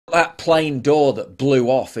That plane door that blew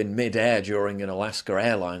off in mid-air during an Alaska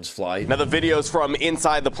Airlines flight. Now the video's from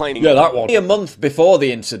inside the plane. Yeah, that one. A month before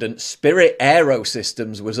the incident, Spirit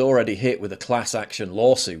Aerosystems was already hit with a class action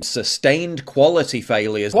lawsuit. Sustained quality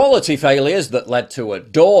failures. Quality failures that led to a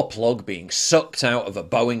door plug being sucked out of a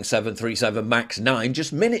Boeing 737 MAX 9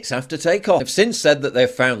 just minutes after takeoff. They've since said that they've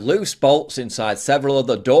found loose bolts inside several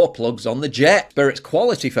other door plugs on the jet. Spirit's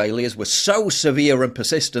quality failures were so severe and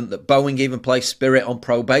persistent that Boeing even placed Spirit on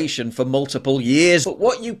probation for multiple years. But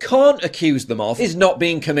what you can't accuse them of is not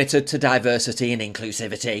being committed to diversity and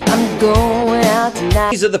inclusivity. I'm going out tonight.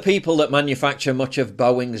 These are the people that manufacture much of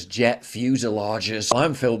Boeing's jet fuselages.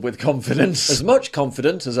 I'm filled with confidence. As much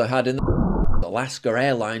confidence as I had in Alaska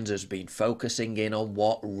Airlines has been focusing in on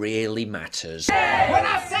what really matters. When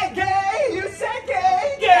I say